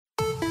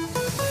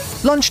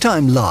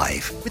Lunchtime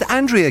Live with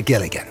Andrea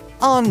Gilligan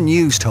on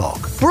News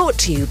Talk. Brought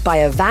to you by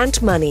Avant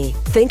Money.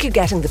 Think you're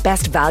getting the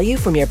best value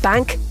from your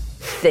bank?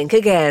 Think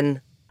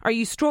again. Are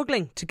you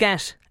struggling to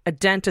get a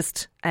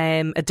dentist,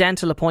 a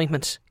dental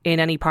appointment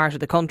in any part of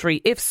the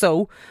country? If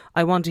so,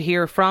 I want to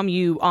hear from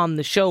you on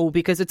the show,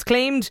 because it's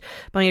claimed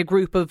by a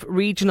group of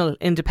regional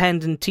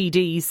independent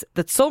TDs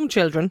that some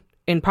children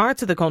in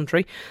parts of the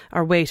country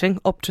are waiting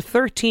up to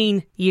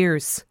 13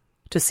 years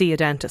to see a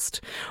dentist.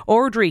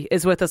 Audrey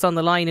is with us on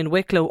the line in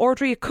Wicklow.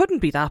 Audrey, it couldn't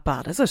be that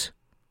bad, is it?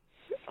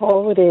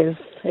 Oh, it is.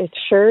 It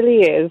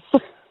surely is.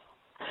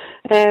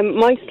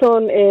 My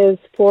son is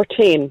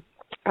 14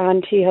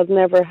 and he has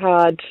never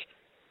had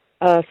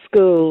a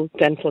school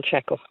dental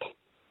checkup.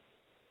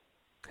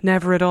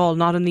 Never at all?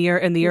 Not in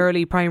the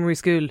early primary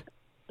school?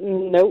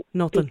 No,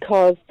 nothing.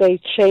 Because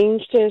they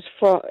changed it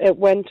it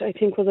went, I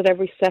think, was it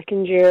every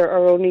second year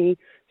or only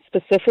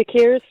specific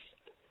years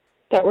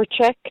that were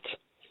checked?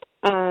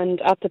 And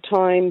at the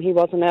time he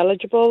wasn't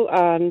eligible,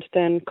 and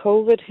then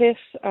COVID hit,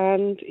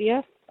 and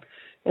yeah,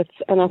 it's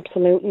an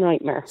absolute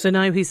nightmare. So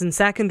now he's in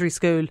secondary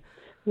school?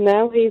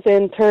 Now he's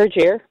in third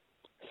year,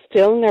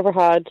 still never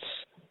had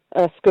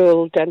a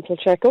school dental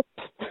checkup.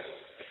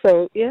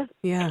 So yeah.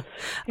 Yeah.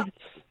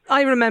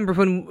 I remember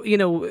when,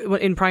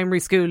 in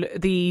primary school,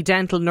 the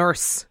dental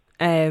nurse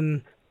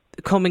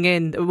coming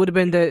in, it would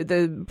have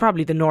been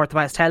probably the North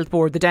West Health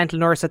Board, the dental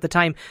nurse at the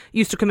time,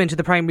 used to come into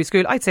the primary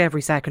school, I'd say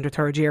every second or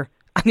third year.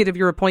 And you'd have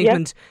your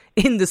appointment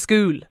in the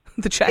school,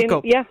 the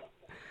checkup. Yeah.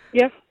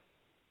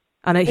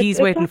 And he's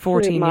waiting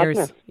 14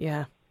 madness.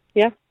 years.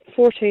 Yeah,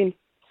 14.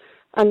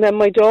 And then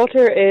my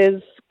daughter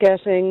is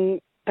getting,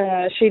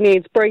 she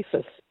needs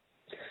braces.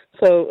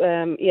 So,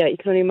 you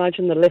can only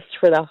imagine the list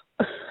for that.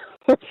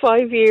 We're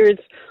 5 years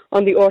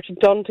on the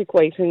orthodontic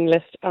waiting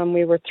list, and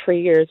we were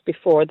 3 years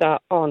before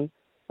that on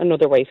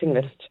another waiting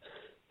list.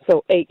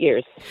 So 8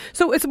 years.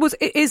 So I suppose,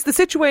 is the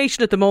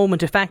situation at the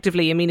moment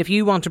effectively, I mean, if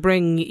you want to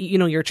bring,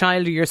 your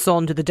child or your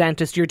son to the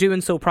dentist, you're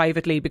doing so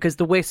privately because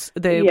the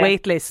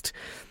wait list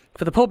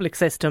for the public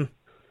system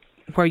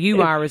where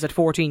you are is at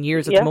 14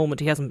 years at the moment.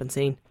 He hasn't been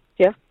seen.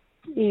 Yeah.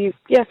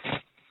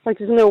 Like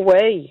there's no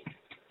way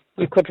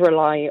you could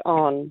rely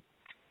on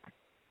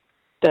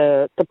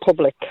the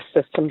public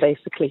system,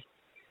 basically.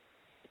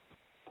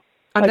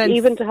 And then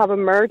even to have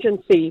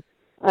emergency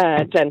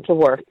dental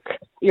work,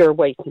 you're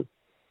waiting.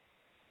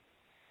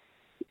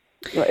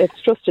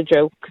 It's just a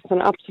joke. It's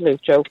an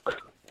absolute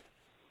joke.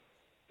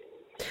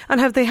 And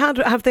have they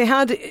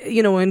had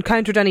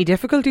encountered any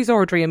difficulties,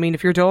 Audrey? I mean,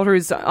 if your daughter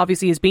has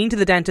been to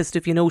the dentist,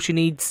 if she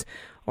needs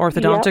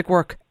orthodontic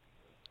work.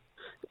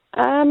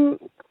 All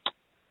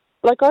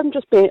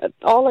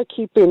I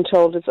keep being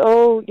told is,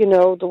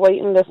 the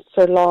waiting lists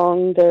are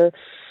long.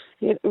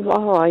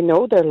 I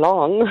know they're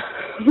long,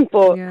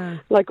 but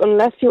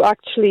unless you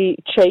actually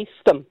chase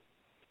them,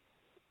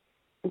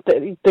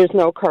 there's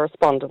no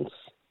correspondence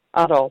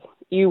at all.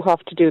 You have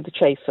to do the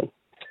chasing.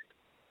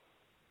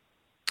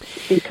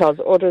 Because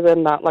other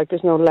than that,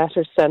 there's no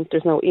letters sent,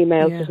 there's no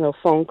emails, there's no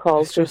phone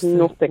calls, there's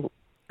nothing.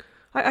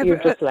 You're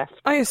just left.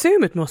 I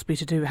assume it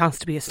has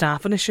to be a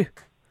staffing issue.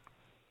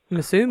 I'm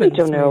assuming. I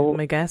don't know.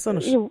 My guess on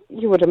it. You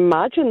would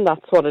imagine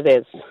that's what it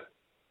is.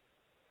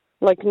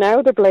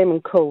 Now they're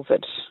blaming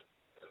COVID.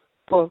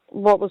 But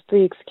what was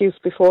the excuse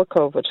before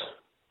COVID?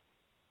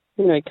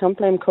 You can't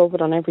blame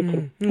COVID on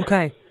everything.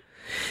 Okay.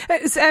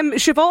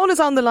 Siobhan is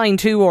on the line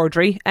too,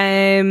 Audrey.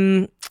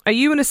 Are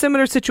you in a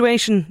similar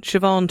situation,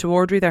 Siobhan, to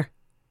Audrey there?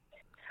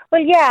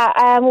 Well,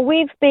 yeah,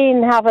 we've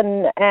been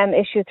having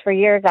issues for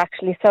years,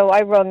 actually. So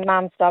I run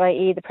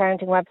mams.ie, the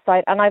parenting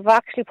website, and I've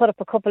actually put up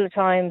a couple of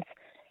times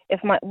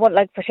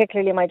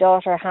particularly my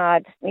daughter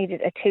had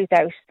needed a tooth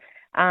out,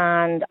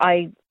 and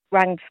I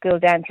rang the school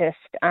dentist,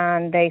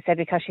 and they said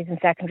because she's in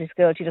secondary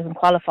school, she doesn't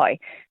qualify.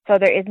 So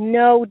there is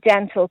no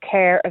dental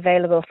care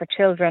available for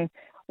children.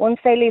 Once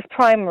they leave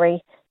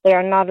primary, they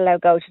are not allowed to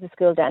go to the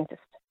school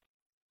dentist.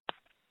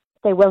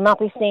 They will not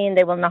be seen.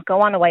 They will not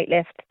go on a wait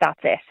list. That's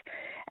it.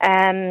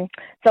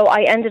 So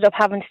I ended up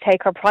having to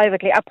take her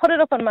privately. I put it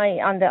up on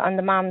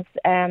the Mum's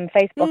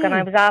Facebook, and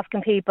I was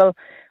asking people,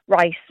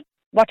 right,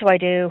 what do I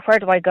do? Where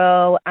do I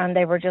go? And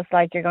they were just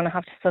like, you're going to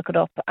have to suck it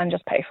up and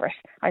just pay for it.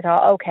 I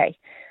thought, okay.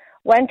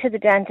 Went to the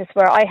dentist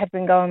where I had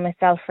been going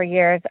myself for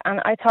years, and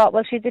I thought,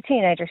 well, she's a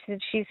teenager.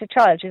 She's a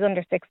child. She's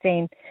under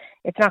 16.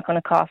 It's not going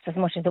to cost as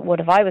much as it would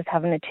if I was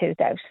having a tooth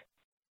out.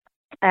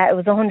 It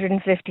was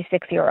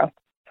 €156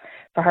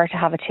 for her to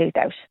have a tooth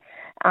out.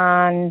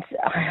 And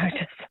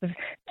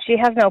she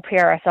has no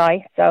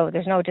PRSI, so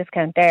there's no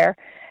discount there.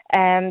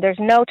 There's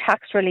no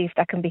tax relief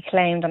that can be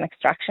claimed on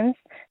extractions,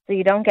 so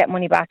you don't get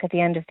money back at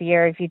the end of the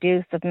year if you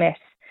do submit,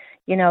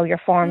 your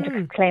form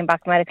to claim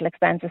back medical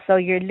expenses. So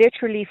you're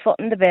literally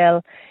footing the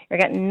bill. You're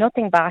getting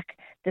nothing back.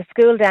 The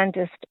school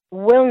dentist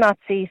will not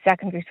see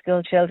secondary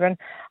school children.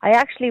 I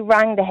actually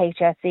rang the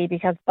HSE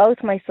because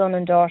both my son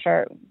and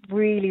daughter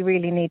really,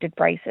 really needed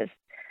braces.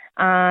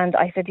 And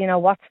I said,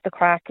 what's the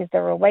crack? Is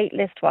there a wait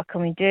list? What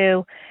can we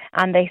do?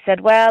 And they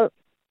said, well,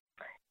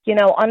 You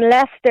know,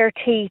 unless their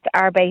teeth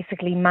are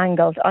basically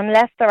mangled,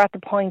 unless they're at the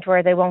point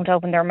where they won't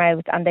open their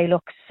mouth and they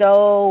look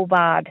so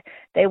bad,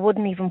 they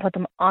wouldn't even put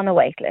them on a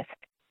wait list.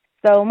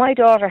 So my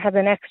daughter has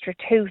an extra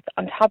tooth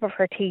on top of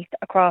her teeth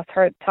across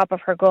her top of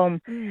her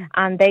gum,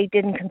 and they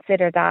didn't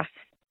consider that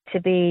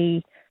to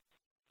be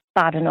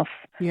bad enough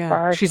for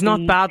her. She's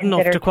not bad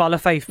enough to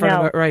qualify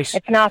for it, right?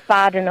 It's not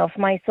bad enough.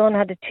 My son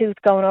had a tooth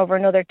going over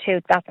another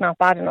tooth. That's not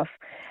bad enough.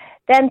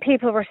 Then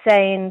people were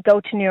saying, go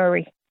to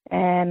Newry.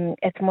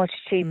 It's much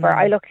cheaper.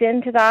 I looked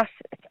into that.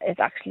 It's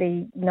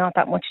actually not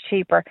that much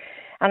cheaper.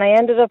 And I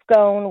ended up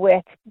going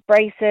with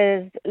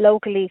braces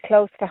locally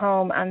close to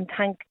home, and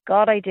thank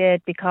God I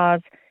did,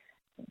 because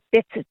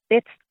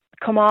bits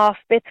come off,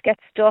 bits get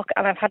stuck,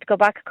 and I've had to go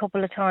back a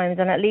couple of times,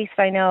 and at least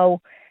I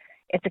know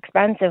it's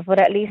expensive, but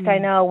at least I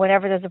know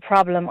whenever there's a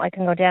problem, I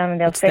can go down and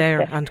they'll fix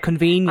there it. And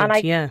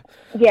convenient, Yeah,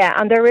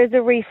 and there is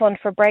a refund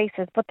for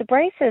braces, but the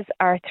braces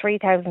are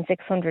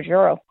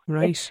 €3,600.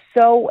 Right. It's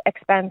so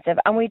expensive,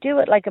 and we do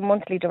it like a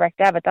monthly direct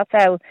debit. That's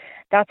how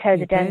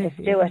the dentists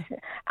do it.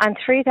 And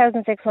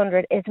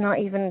 3,600 is not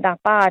even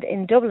that bad.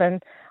 In Dublin,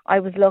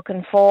 I was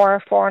looking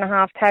for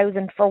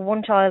 4,500 for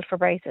one child for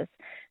braces.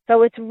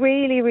 So it's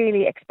really,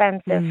 really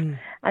expensive.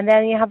 And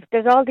then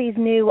there's all these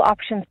new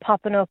options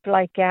popping up,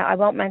 like, I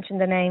won't mention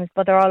the names,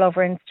 but they're all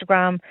over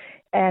Instagram.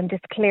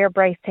 This clear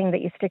brace thing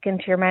that you stick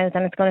into your mouth,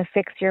 and it's going to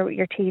fix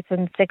your teeth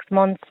in 6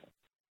 months.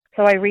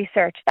 So I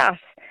researched that,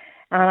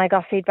 and I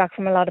got feedback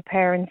from a lot of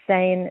parents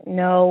saying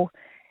no,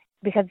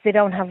 because they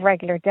don't have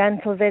regular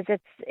dental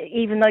visits.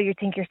 Even though you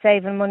think you're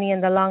saving money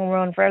in the long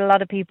run, for a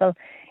lot of people,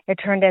 it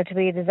turned out to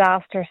be a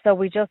disaster. So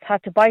we just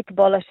had to bite the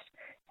bullet,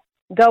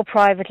 go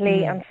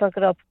privately and suck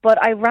it up. But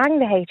I rang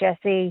the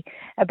HSE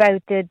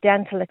about the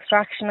dental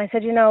extraction. I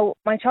said,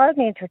 my child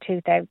needs her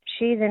tooth out.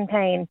 She's in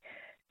pain.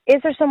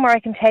 Is there somewhere I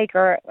can take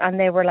her? And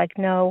they were like,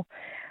 no,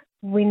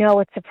 we know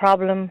it's a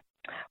problem.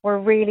 We're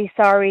really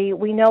sorry.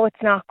 We know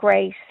it's not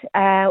great.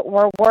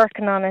 We're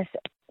working on it.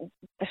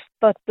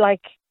 But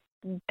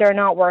they're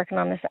not working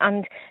on it.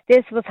 And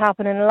this was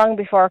happening long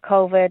before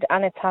COVID,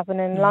 and it's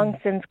happening long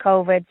since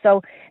COVID.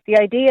 So the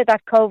idea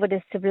that COVID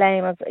is to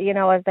blame, as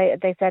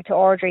they said to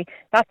Audrey,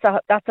 that's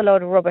a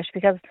load of rubbish,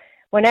 because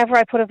whenever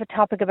I put up a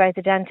topic about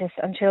the dentist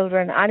and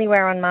children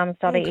anywhere on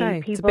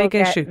mams.ie, people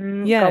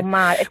go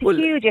mad. It's a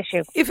huge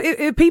issue.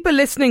 If people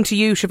listening to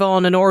you,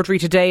 Siobhan and Audrey,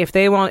 today, if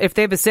they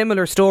have a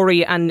similar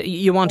story and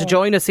you want to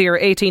join us here,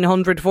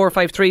 1800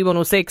 453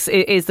 106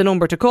 is the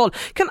number to call.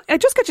 Can I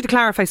just get you to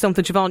clarify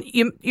something, Siobhan?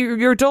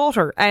 Your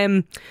daughter,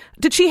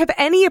 did she have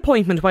any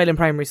appointment while in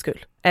primary school?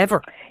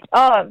 Ever?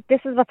 Oh, this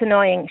is what's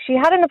annoying. She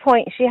had an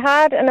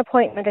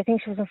appointment, I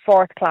think she was in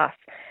 4th class,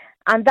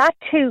 and that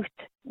tooth,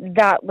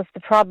 that was the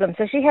problem.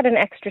 So she had an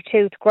extra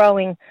tooth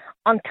growing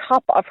on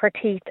top of her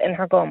teeth in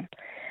her gum.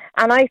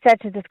 And I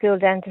said to the school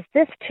dentist,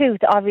 this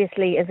tooth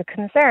obviously is a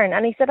concern.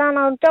 And he said, oh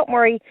no, don't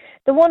worry.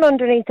 The one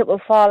underneath it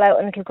will fall out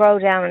and it'll grow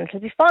down and it'll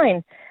be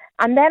fine.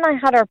 And then I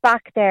had her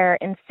back there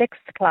in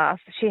 6th class.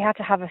 She had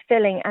to have a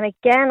filling. And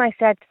again, I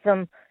said to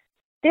them,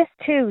 this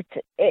tooth,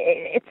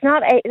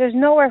 there's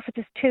nowhere for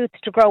this tooth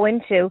to grow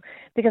into,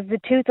 because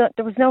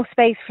there was no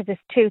space for this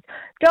tooth.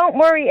 Don't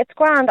worry, it's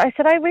grand. I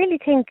said, I really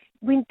think,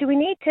 do we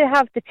need to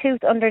have the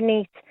tooth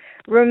underneath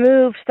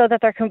removed so that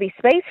there can be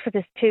space for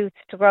this tooth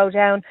to grow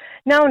down?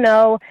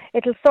 No,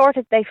 it'll sort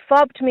it. They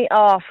fobbed me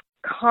off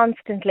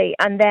constantly,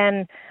 and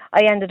then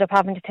I ended up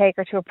having to take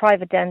her to a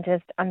private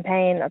dentist and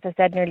paying, as I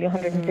said, nearly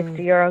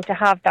 €160 to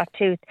have that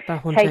tooth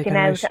taken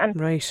out. And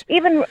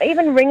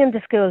even ringing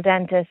the school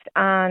dentist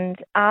and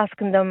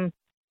asking them,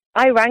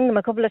 I rang them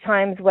a couple of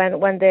times when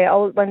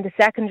the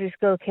secondary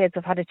school kids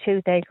have had a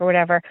toothache or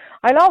whatever.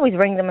 I'll always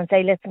ring them and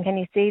say, listen, can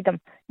you see them?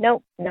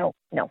 No.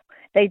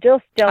 They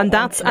just don't.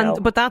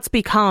 But that's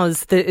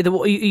because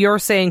you're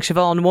saying,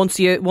 Siobhan,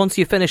 once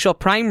you finish up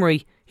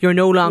primary, you're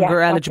no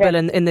longer eligible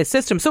in this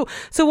system. So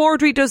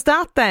Audrey, does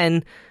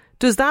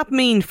that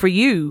mean for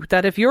you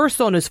that if your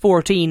son is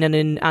 14 and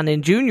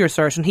in junior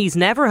cert and he's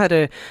never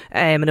had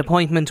an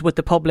appointment with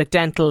the public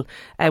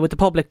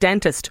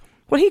dentist,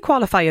 will he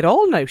qualify at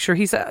all now? Sure,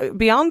 he's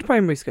beyond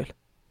primary school.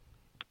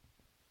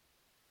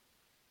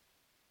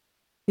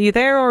 Are you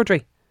there,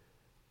 Audrey?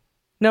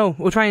 No,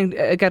 we'll try and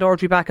get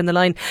Audrey back on the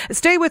line.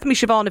 Stay with me,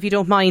 Siobhan, if you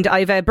don't mind.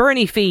 I've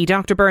Bernie Fee.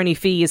 Dr. Bernie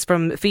Fee is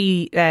from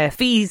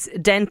Fee's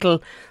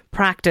Dental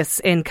Practice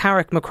in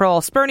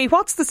Carrickmacross. Bernie,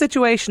 what's the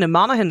situation in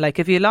Monaghan like?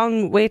 Have you a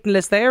long waiting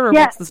list there, or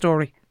what's the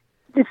story?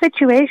 The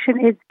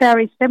situation is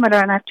very similar,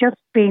 and I've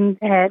just been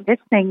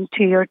listening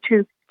to your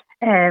two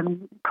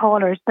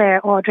callers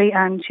there, Audrey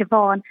and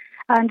Siobhan.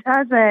 And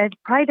as a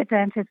private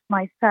dentist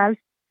myself,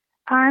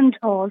 and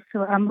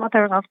also a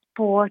mother of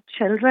 4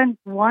 children,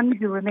 one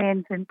who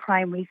remains in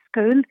primary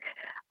school,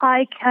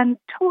 I can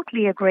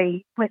totally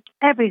agree with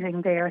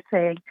everything they are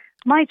saying.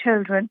 My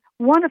children,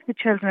 one of the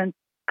children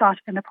got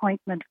an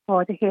appointment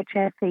for the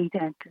HSE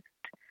dentist.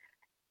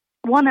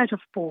 1 out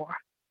of 4.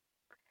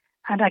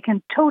 And I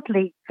can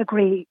totally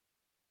agree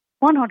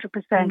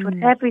 100%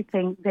 with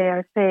everything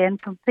they're saying,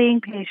 from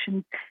seeing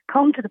patients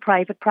come to the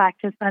private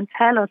practice and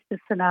tell us the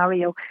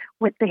scenario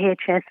with the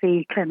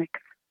HSE clinics.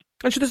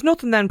 And so there's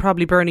nothing then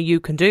probably, Bernie, you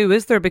can do,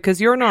 is there? Because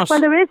you're not... Well,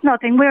 there is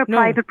nothing. We're a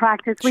private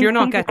practice. So you're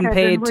not getting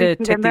paid to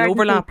take the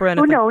overlap or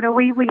anything? Oh, no,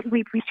 we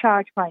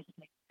charge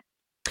privately.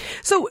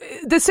 So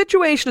the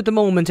situation at the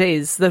moment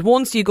is that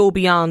once you go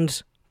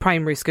beyond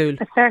primary school...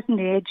 A certain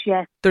age,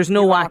 yes. There's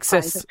no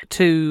access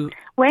to...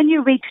 When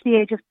you reach the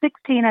age of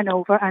 16 and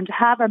over and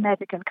have a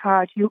medical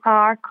card, you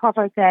are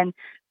covered then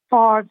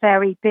for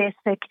very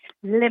basic,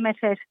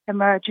 limited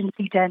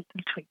emergency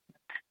dental treatment.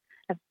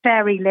 A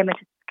very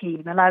limited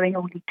scheme, allowing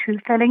only 2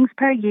 fillings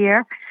per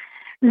year,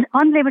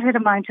 unlimited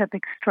amount of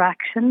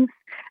extractions,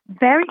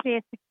 very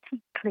basic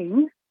teeth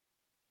clean,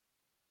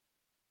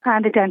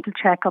 and a dental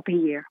checkup a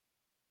year.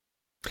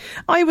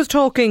 I was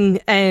talking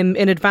in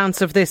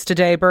advance of this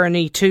today,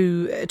 Bernie,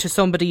 to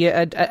somebody,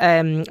 a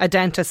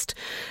dentist,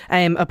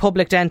 a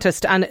public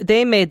dentist, and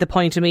they made the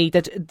point to me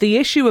that the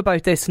issue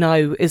about this now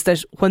is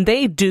that when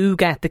they do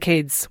get the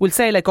kids, we'll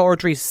say like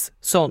Audrey's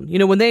son,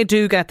 when they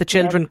do get the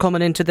children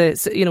coming into the,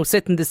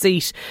 sit in the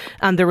seat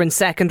and they're in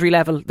secondary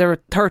level,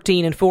 they're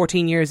 13 and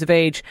 14 years of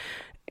age,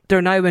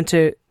 they're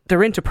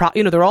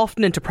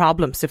often into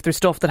problems if there's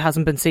stuff that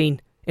hasn't been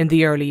seen in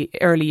the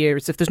early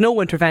years, if there's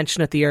no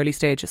intervention at the early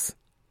stages.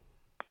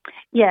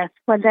 Yes,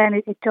 well then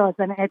it does,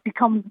 and it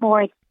becomes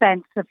more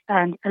expensive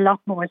and a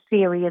lot more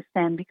serious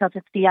then, because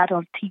it's the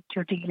adult teeth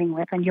you're dealing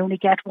with and you only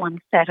get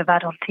one set of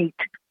adult teeth.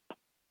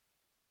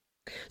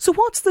 So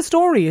what's the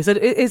story? Is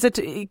it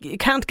you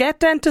can't get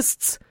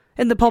dentists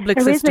in the public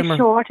system? There is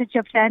a shortage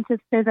of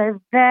dentists. There's a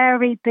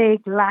very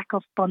big lack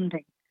of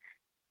funding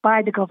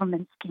by the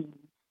government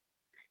schemes.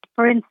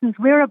 For instance,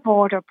 we're a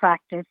border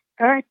practice.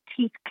 Our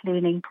teeth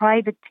cleaning,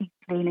 private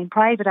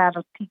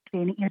adult teeth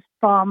cleaning is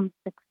from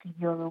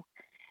 €60.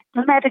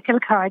 The medical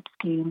card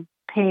scheme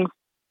pays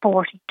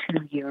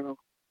 €42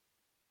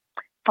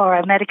 for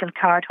a medical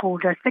card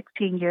holder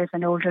 16 years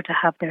and older to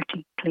have their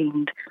teeth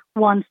cleaned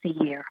once a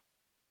year,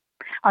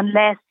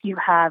 unless you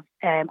have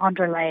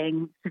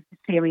underlying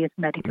serious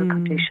medical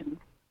conditions.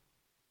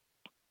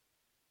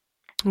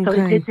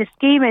 Okay. So the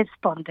scheme is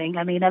funding.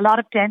 I mean, a lot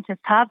of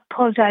dentists have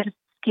pulled out of the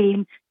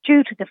scheme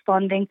due to the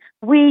funding.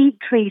 We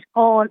treat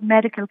all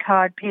medical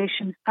card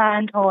patients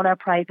and all our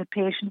private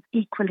patients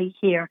equally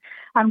here,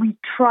 and we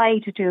try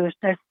to do it.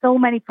 There's so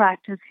many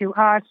practices who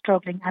are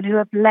struggling and who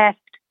have left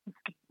the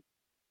scheme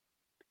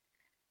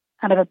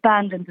and have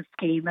abandoned the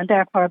scheme and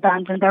therefore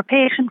abandoned their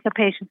patients. The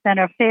patients then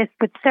are faced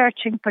with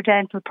searching for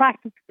dental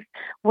practices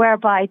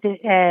whereby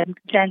the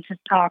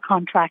dentists are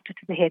contracted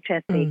to the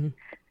HSE. Mm-hmm.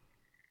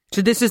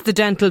 So this is the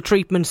dental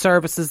treatment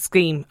services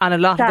scheme, and a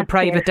lot of the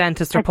private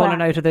dentists are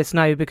pulling out of this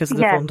now because of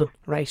the funding,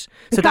 right?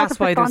 So that's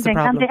why there's a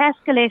problem. And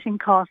the escalating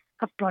cost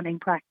of running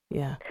practice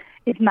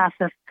is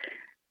massive.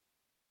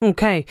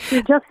 Okay.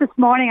 Just this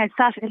morning I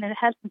sat in a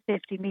health and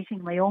safety meeting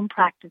in my own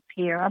practice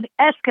here, and the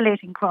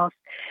escalating costs,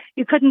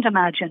 you couldn't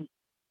imagine.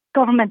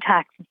 Government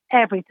taxes,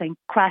 everything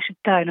crashes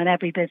down on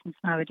every business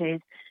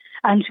nowadays.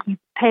 And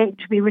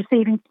to be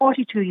receiving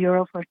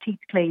 €42 for a teeth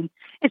clean.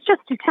 It's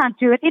just, you can't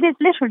do it. It is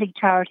literally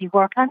charity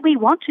work, and we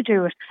want to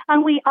do it,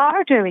 and we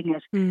are doing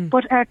it.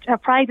 But our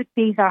private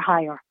fees are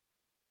higher.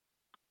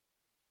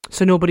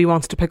 So nobody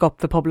wants to pick up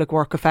the public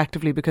work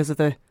effectively because of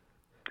the...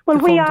 Well,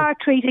 we are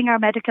treating our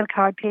medical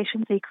card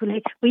patients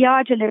equally. We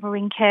are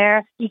delivering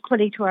care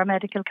equally to our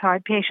medical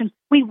card patients.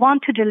 We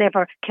want to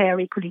deliver care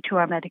equally to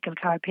our medical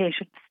card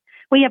patients.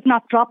 We have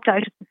not dropped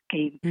out of the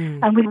scheme,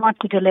 and we want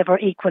to deliver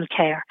equal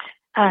care.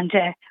 And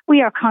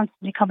we are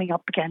constantly coming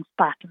up against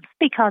battles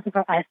because of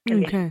our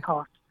escalating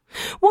costs.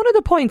 One of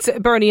the points,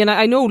 Bernie, and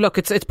I know, look,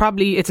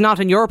 it's not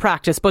in your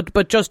practice,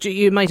 but just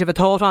you might have a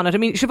thought on it. I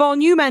mean,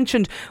 Siobhan, you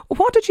mentioned,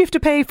 what did you have to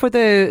pay for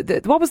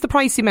what was the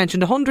price you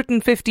mentioned?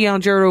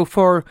 €150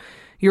 for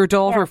your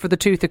daughter for the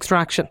tooth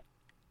extraction.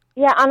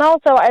 Yeah, and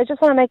also I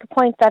just want to make a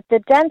point that the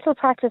dental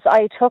practice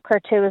I took her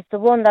to is the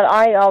one that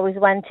I always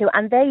went to,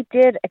 and they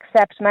did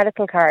accept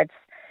medical cards.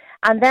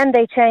 And then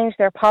they changed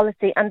their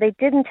policy and they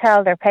didn't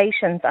tell their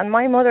patients. And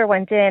my mother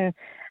went in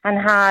and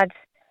had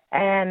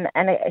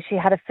she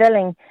had a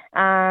filling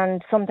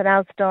and something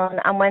else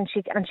done.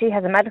 And she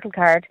has a medical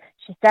card.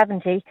 She's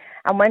 70.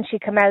 And when she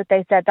came out,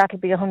 they said that'll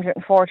be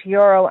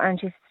 €140.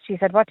 And she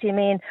said, "What do you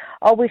mean?"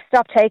 "Oh, we've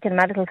stopped taking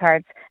medical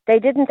cards." They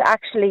didn't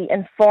actually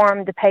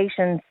inform the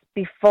patients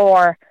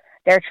before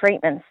their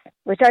treatments,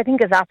 which I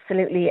think is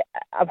absolutely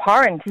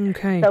abhorrent.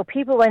 Okay. So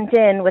people went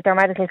in with their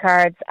medical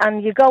cards,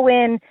 and you go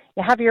in,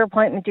 you have your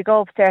appointment, you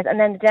go upstairs, and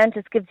then the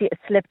dentist gives you a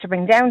slip to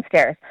bring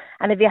downstairs.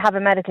 And if you have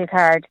a medical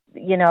card,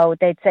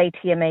 they'd say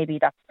to you maybe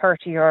that's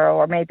 €30,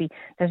 or maybe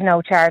there's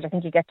no charge. I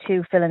think you get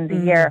 2 fillings a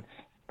year.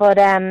 But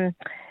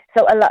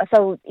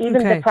So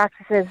even the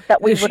practices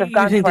that we would have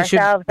gone to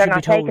ourselves, they're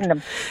not taking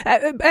them.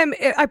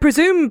 I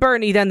presume,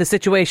 Bernie, then the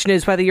situation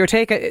is whether you're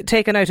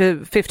taking out a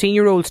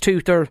 15-year-old's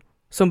tooth or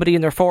somebody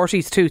in their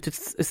 40s tooth,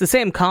 it's the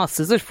same cost,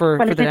 is it, for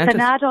the dentist?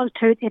 Well,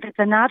 if it's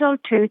an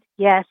adult tooth,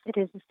 yes, it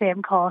is the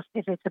same cost.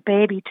 If it's a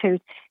baby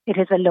tooth, it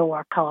is a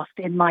lower cost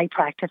in my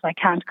practice. I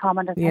can't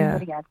comment on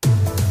anybody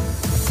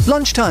else.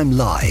 Lunchtime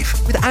Live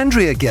with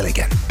Andrea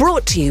Gilligan.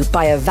 Brought to you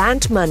by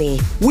Avant Money.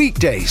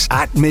 Weekdays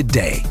at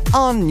midday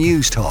on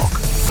News Talk.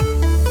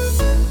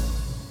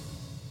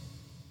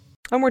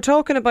 And we're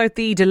talking about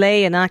the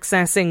delay in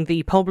accessing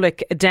the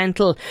public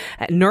dental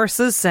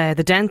nurses,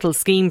 the dental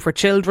scheme for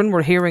children.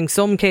 We're hearing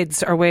some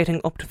kids are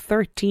waiting up to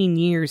 13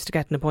 years to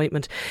get an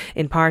appointment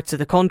in parts of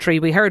the country.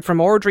 We heard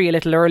from Audrey a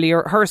little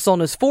earlier. Her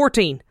son is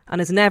 14 and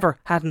has never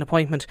had an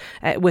appointment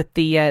with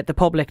the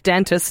public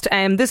dentist.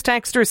 This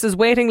texter says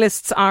waiting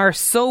lists are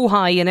so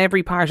high in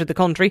every part of the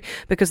country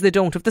because they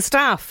don't have the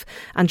staff.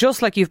 And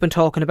just like you've been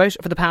talking about,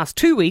 for the past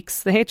 2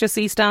 weeks, the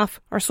HSE staff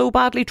are so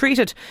badly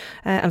treated.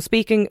 I'm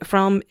speaking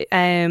from,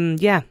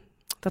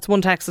 that's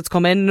one text that's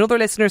come in. Another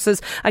listener says,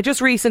 I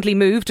just recently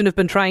moved and have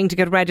been trying to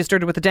get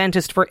registered with a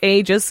dentist for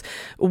ages.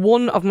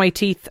 One of my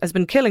teeth has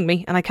been killing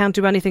me and I can't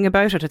do anything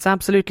about it. It's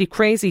absolutely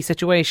crazy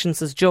situation,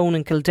 says Joan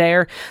in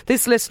Kildare.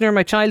 This listener,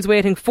 my child's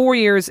waiting 4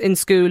 years in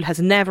school, has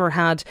never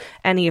had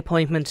any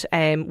appointment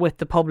with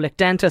the public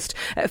dentist.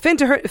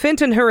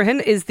 Fintan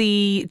Hurahan is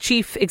the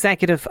chief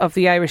executive of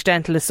the Irish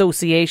Dental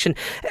Association.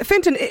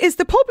 Fintan, is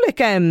the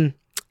public,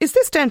 is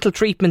this dental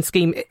treatment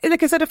scheme,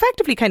 is it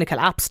effectively kind of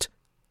collapsed?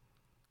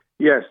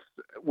 Yes,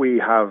 we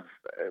have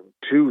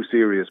two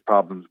serious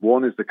problems.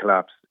 One is the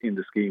collapse in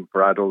the scheme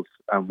for adults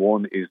and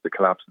one is the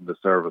collapse in the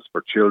service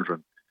for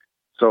children.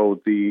 So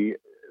the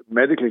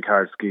medical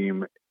card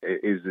scheme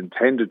is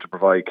intended to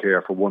provide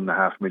care for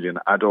 1.5 million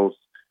adults.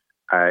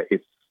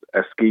 It's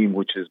a scheme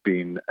which has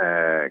been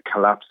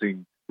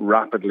collapsing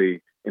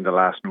rapidly in the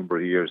last number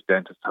of years.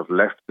 Dentists have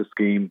left the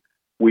scheme.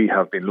 We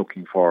have been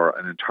looking for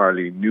an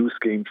entirely new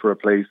scheme to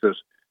replace it.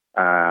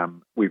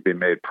 We've been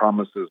made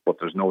promises, but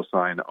there's no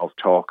sign of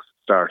talks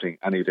starting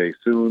any day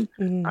soon.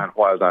 And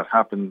while that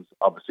happens,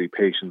 obviously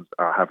patients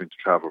are having to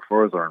travel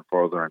further and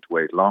further and to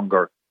wait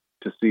longer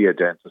to see a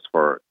dentist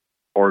for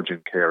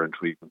urgent care and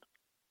treatment.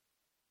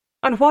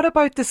 And what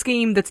about the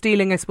scheme that's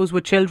dealing, I suppose,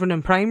 with children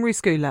in primary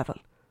school level?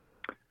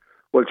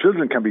 Well,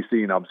 children can be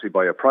seen obviously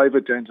by a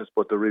private dentist,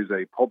 but there is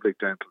a public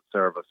dental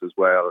service as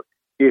well.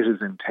 It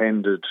is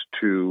intended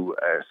to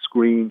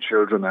screen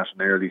children at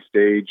an early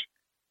stage.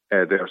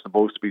 They are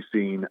supposed to be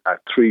seen at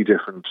 3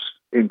 different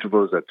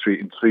intervals,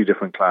 in three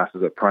different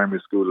classes at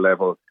primary school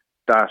level.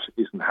 That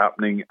isn't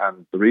happening,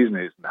 and the reason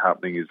it isn't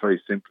happening is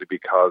very simply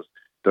because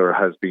there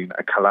has been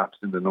a collapse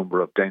in the number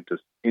of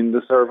dentists in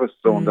the service.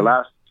 So in the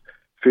last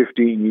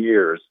 15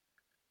 years,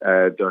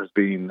 there has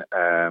been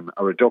a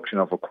reduction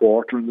of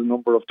 1/4 in the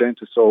number of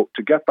dentists. So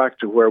to get back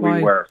to where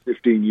we were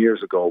 15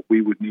 years ago,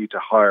 we would need to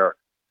hire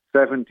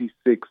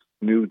 76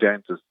 new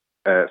dentists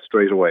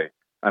straight away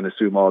and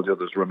assume all the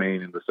others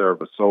remain in the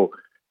service. So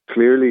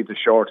clearly the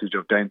shortage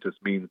of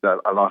dentists means that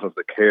a lot of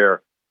the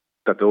care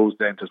that those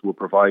dentists will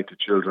provide to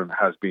children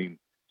has been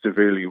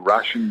severely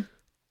rationed.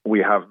 We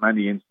have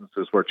many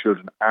instances where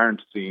children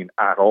aren't seen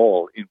at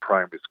all in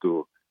primary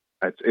school.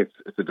 It's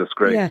a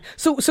disgrace. Yeah.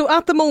 So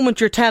at the moment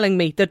you're telling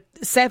me that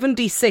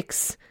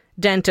 76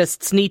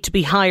 dentists need to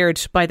be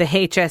hired by the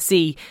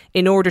HSE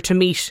in order to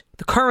meet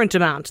the current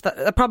demand.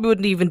 That probably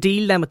wouldn't even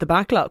deal then with the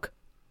backlog.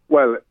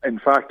 Well, in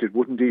fact, it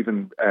wouldn't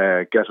even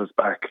get us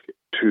back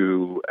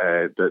to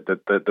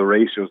the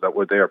ratios that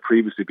were there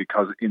previously,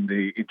 because in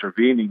the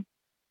intervening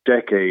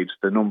decades,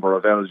 the number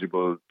of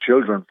eligible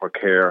children for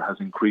care has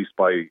increased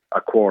by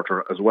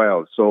 1/4 as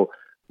well. So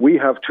we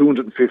have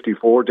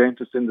 254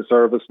 dentists in the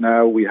service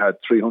now. We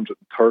had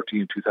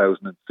 330 in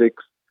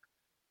 2006,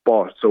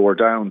 so we're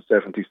down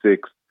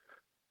 76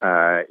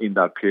 in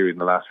that period in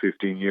the last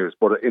 15 years.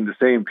 But in the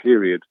same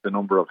period, the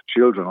number of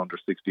children under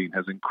 16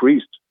 has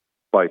increased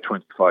by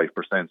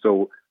 25%.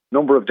 So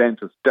number of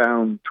dentists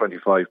down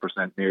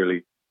 25%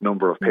 nearly,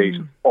 number of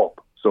patients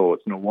up. So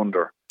it's no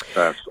wonder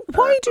that...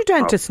 Why do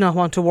dentists not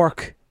want to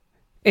work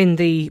in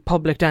the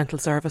public dental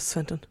service,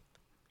 Fintan?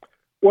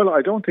 Well,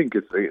 I don't think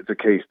it's a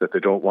case that they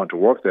don't want to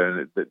work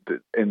there.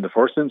 In the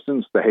first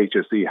instance, the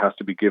HSE has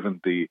to be given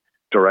the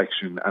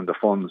direction and the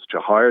funds to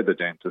hire the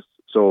dentists.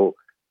 So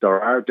there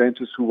are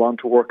dentists who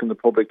want to work in the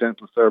public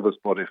dental service,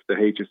 but if the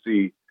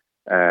HSE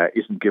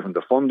isn't given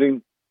the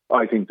funding,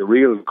 I think the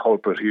real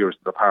culprit here is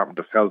the Department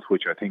of Health,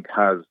 which I think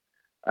has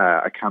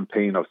a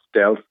campaign of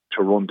stealth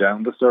to run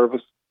down the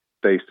service.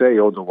 They say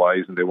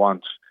otherwise, and they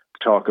want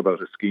to talk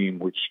about a scheme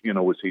which,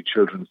 would see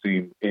children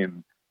seen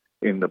in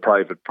the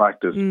private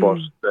practice. But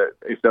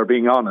if they're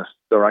being honest,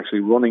 they're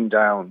actually running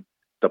down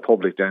the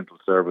public dental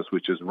service,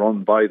 which is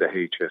run by the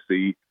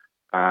HSE,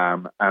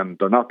 and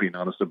they're not being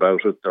honest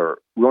about it. They're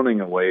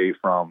running away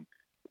from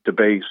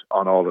debate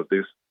on all of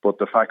this, but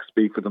the facts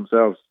speak for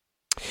themselves.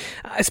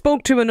 I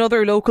spoke to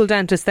another local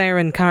dentist there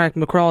in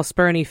Carrickmacross,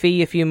 Bernie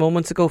Fee, a few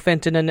moments ago,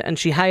 Fintan, and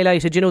she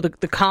highlighted,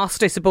 the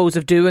cost, I suppose,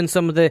 of doing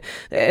some of the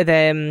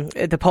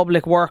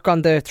public work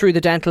through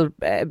the dental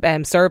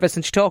service,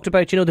 and she talked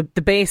about,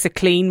 the basic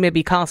clean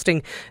maybe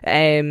costing,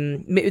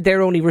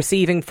 they're only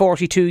receiving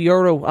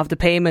 €42 of the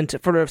payment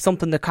for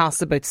something that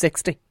costs about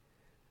 60.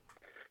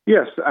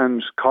 Yes,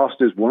 and cost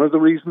is one of the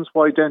reasons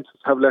why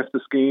dentists have left the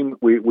scheme.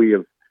 We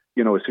have,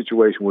 a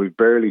situation where we've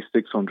barely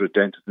 600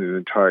 dentists in the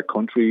entire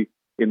country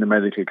in the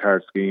medical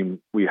card scheme.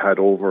 We had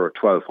over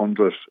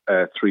 1,200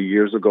 3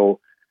 years ago.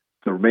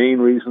 The main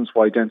reasons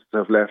why dentists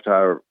have left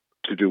are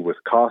to do with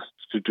costs,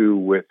 to do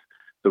with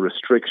the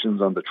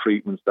restrictions on the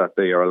treatments that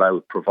they are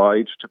allowed to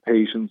provide to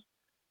patients.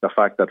 The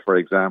fact that, for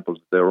example,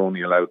 they're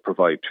only allowed to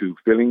provide 2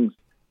 fillings,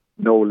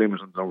 no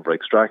limit on the number of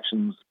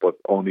extractions, but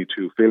only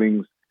 2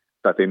 fillings,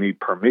 that they need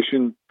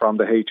permission from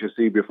the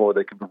HSE before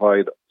they can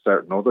provide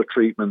certain other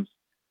treatments.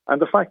 And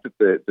the fact that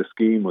the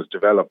scheme was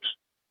developed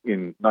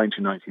in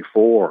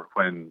 1994,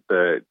 when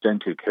the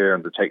dental care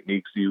and the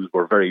techniques used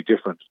were very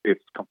different,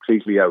 it's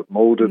completely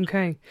outmoded.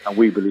 Okay. And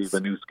we believe a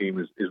new scheme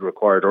is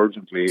required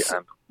urgently,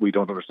 and we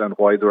don't understand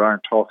why there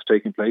aren't talks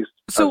taking place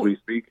as we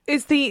speak.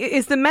 Is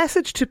the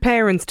message to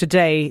parents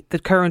today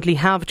that currently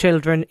have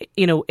children,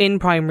 in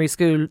primary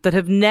school that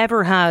have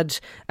never had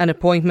an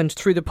appointment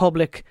through the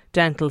public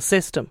dental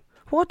system?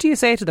 What do you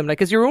say to them?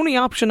 Is your only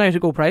option now to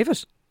go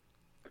private?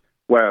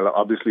 Well,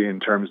 obviously, in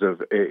terms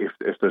of if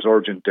there's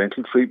urgent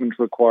dental treatment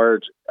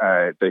required,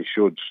 they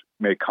should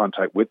make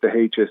contact with the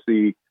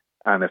HSE.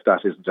 And if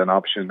that isn't an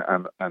option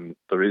and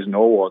there is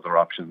no other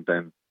option,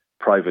 then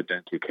private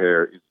dental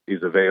care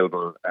is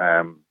available.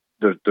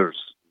 There's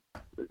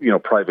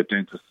private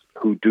dentists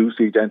who do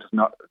see dentists,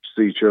 not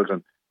see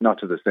children, not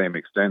to the same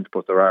extent,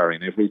 but there are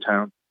in every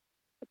town.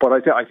 But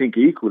I think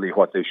equally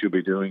what they should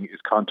be doing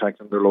is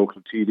contacting their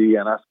local TD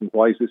and asking,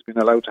 why has this been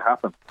allowed to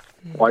happen?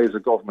 Why has the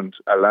government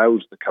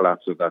allowed the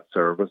collapse of that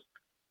service?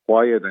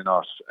 Why are they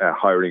not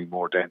hiring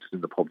more dentists in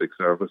the public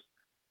service?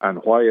 And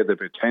why are they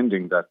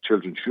pretending that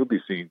children should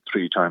be seen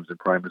 3 times in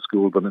primary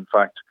school, but in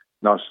fact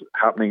not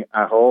happening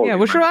at all? Yeah,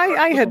 well, sure,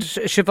 I had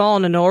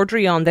Siobhan and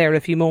Audrey on there a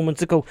few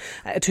moments ago,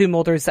 2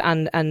 mothers,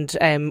 and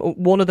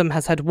one of them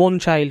has had one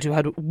child who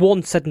had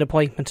once had an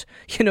appointment,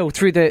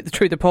 through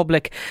the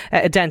public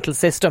dental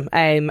system,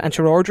 and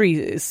sure,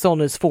 Audrey's son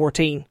is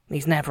 14.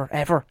 He's never,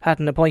 ever had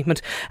an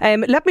appointment.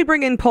 Let me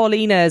bring in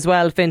Paulina as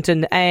well,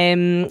 Fintan.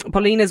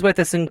 Paulina's with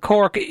us in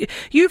Cork.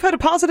 You've had a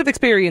positive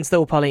experience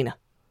though, Paulina.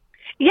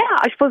 Yeah,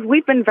 I suppose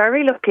we've been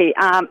very lucky.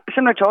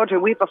 Similar to Audrey,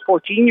 we have a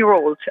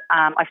 14-year-old.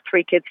 I have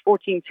 3 kids,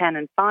 14, 10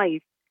 and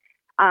 5.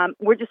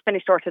 We're just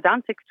finished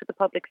orthodontics to the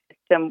public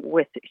system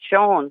with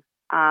Sean.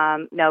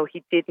 Now,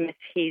 he did miss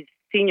his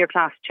senior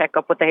class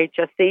checkup with the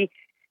HSE,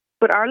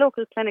 but our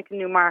local clinic in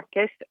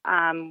Newmarket,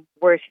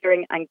 we're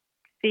hearing and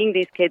seeing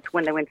these kids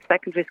when they went to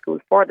secondary school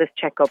for this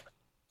checkup.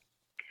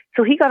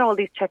 So he got all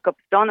these checkups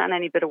done and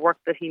any bit of work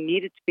that he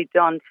needed to be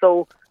done.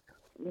 So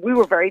we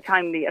were very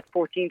timely at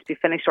 14 to be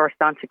finished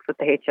orthodontics with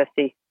the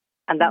HSE.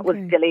 And that was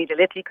delayed a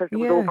little because there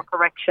was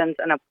overcorrections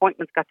and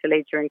appointments got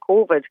delayed during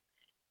COVID.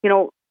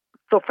 So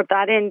for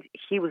that end,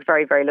 he was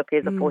very, very lucky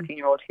as a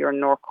 14-year-old here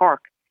in North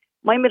Cork.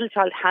 My middle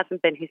child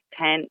hasn't been, he's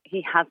 10.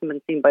 He hasn't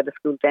been seen by the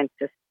school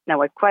dentist.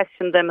 Now, I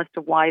questioned them as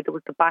to why there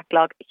was the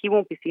backlog. He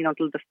won't be seen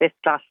until the 6th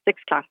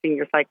class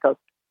senior cycle.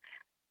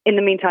 In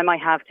the meantime, I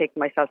have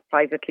taken myself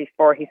privately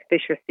for his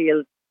fissure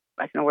seals.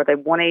 I don't know, were they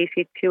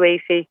 180,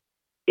 280?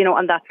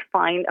 And that's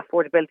fine.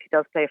 Affordability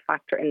does play a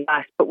factor in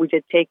that, but we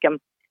did take him.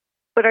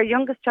 But our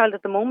youngest child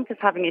at the moment is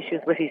having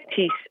issues with his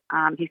teeth.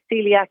 He's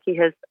celiac. He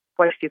has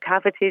quite a few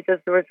cavities as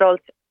a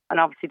result,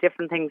 and obviously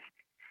different things.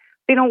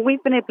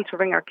 We've been able to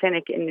ring our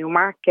clinic in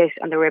Newmarket,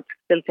 and they were able to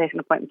facilitate an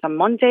appointment on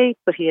Monday,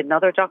 but he had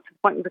another doctor's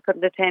appointment that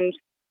couldn't attend.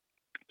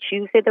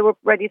 Tuesday they were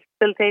ready to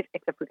facilitate,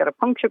 except we got a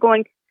puncture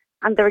going,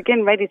 and they're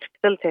again ready to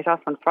facilitate us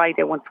on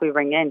Friday once we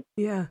ring in.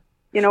 Yeah.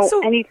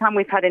 Anytime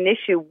we've had an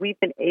issue, we've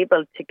been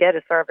able to get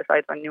a service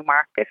either in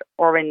Newmarket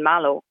or in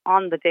Mallow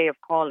on the day of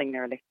calling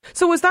nearly.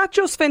 So is that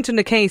just, Fintan,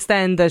 the case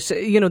then that,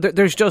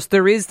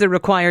 there is the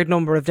required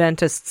number of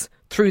dentists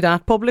through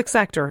that public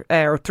sector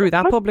or through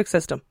that public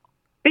system?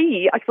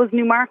 I suppose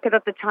Newmarket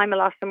at the time, a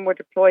lot of them were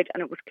deployed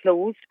and it was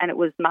closed, and it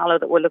was Mallow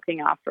that were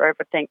looking after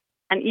everything.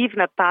 And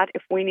even at that,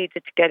 if we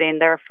needed to get in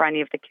there for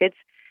any of the kids,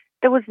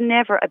 there was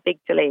never a big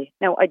delay.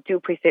 Now, I do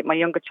appreciate my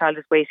younger child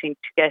is waiting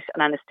to get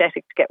an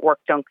anaesthetic to get work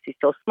done because he's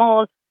so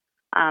small.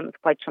 It's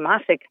quite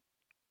traumatic.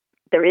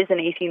 There is an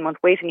 18-month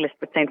waiting list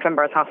with St.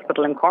 Finbarr's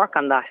Hospital in Cork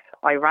on that.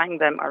 I rang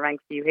them, I rang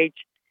CUH.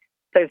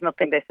 There's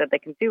nothing they said they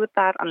can do with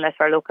that unless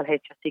our local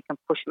HSE can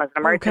push them as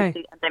an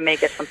emergency, and they may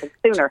get something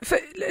sooner.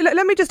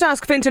 Let me just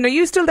ask, Fintan, are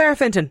you still there,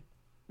 Fintan?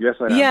 Yes,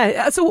 I am.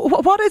 Yeah, so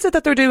what is it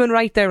that they're doing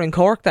right there in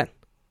Cork then?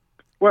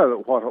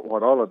 Well,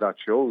 what all of that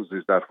shows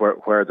is that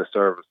where the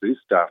service is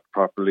staffed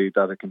properly,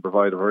 that it can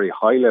provide a very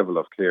high level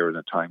of care in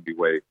a timely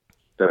way.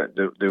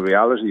 The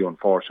reality,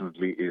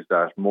 unfortunately, is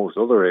that most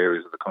other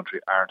areas of the country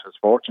aren't as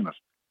fortunate.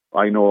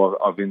 I know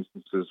of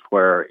instances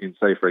where,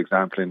 for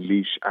example, in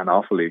Laois and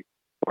Offaly,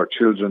 where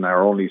children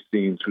are only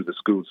seen through the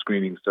school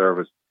screening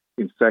service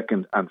in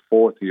second and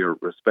fourth year,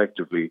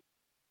 respectively,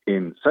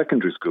 in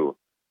secondary school.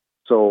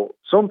 So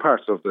some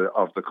parts of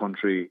the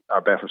country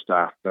are better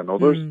staffed than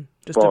others.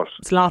 But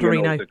it's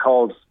lottery now. The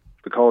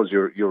calls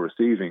you're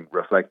receiving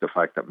reflect the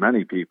fact that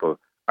many people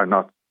are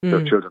not,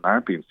 their children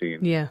aren't being seen.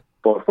 Yeah.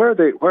 But where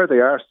they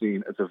are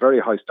seen, it's a very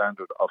high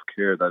standard of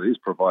care that is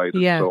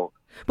provided. Yeah. So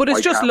but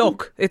it's just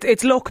luck.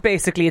 It's luck,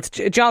 basically. It's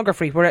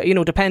geography, where,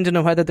 depending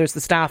on whether there's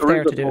the staff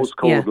there to do it. There is a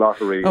postcode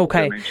lottery.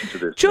 Okay. To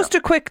this, just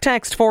a quick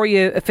text for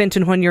you,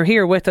 Fintan, when you're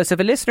here with us. I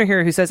have a listener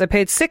here who says, I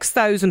paid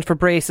 $6,000 for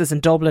braces in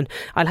Dublin.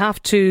 I'll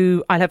have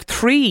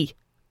 3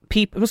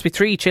 people, it must be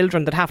 3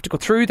 children that have to go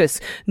through this.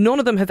 None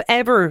of them have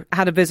ever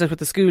had a visit with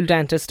the school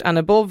dentist, and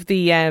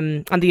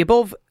the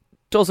above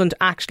doesn't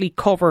actually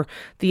cover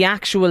the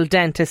actual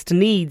dentist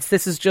needs.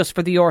 This is just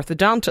for the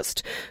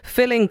orthodontist.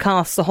 Filling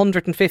costs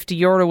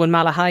 €150 in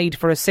Malahide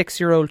for a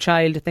 6-year-old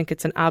child. I think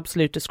it's an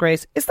absolute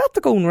disgrace. Is that the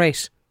going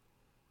rate?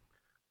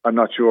 I'm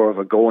not sure of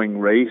a going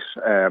rate.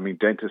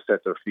 Dentists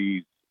set their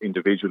fees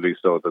individually,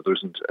 so that there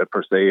isn't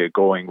per se a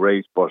going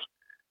rate. But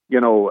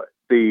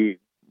the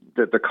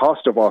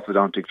cost of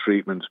orthodontic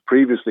treatment,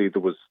 previously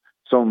there was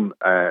some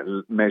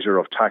measure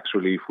of tax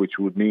relief, which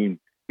would mean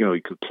you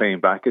could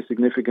claim back a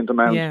significant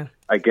amount. Yeah.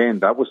 Again,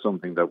 that was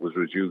something that was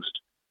reduced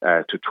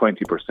to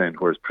 20%,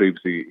 whereas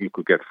previously you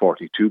could get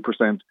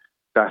 42%.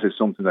 That is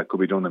something that could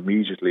be done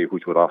immediately,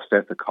 which would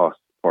offset the cost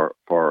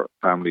for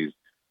families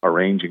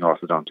arranging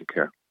orthodontic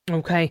care.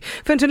 Okay.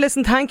 Fintan,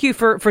 listen, thank you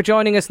for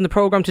joining us in the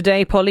programme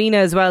today. Paulina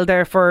as well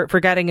there for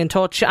getting in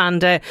touch,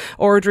 and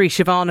Audrey,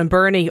 Siobhan and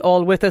Bernie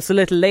all with us a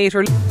little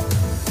later.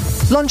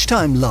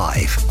 Lunchtime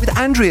Live with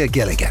Andrea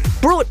Gilligan.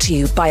 Brought to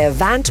you by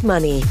Avant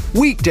Money.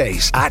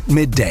 Weekdays at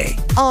midday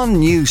on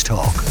News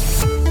Talk.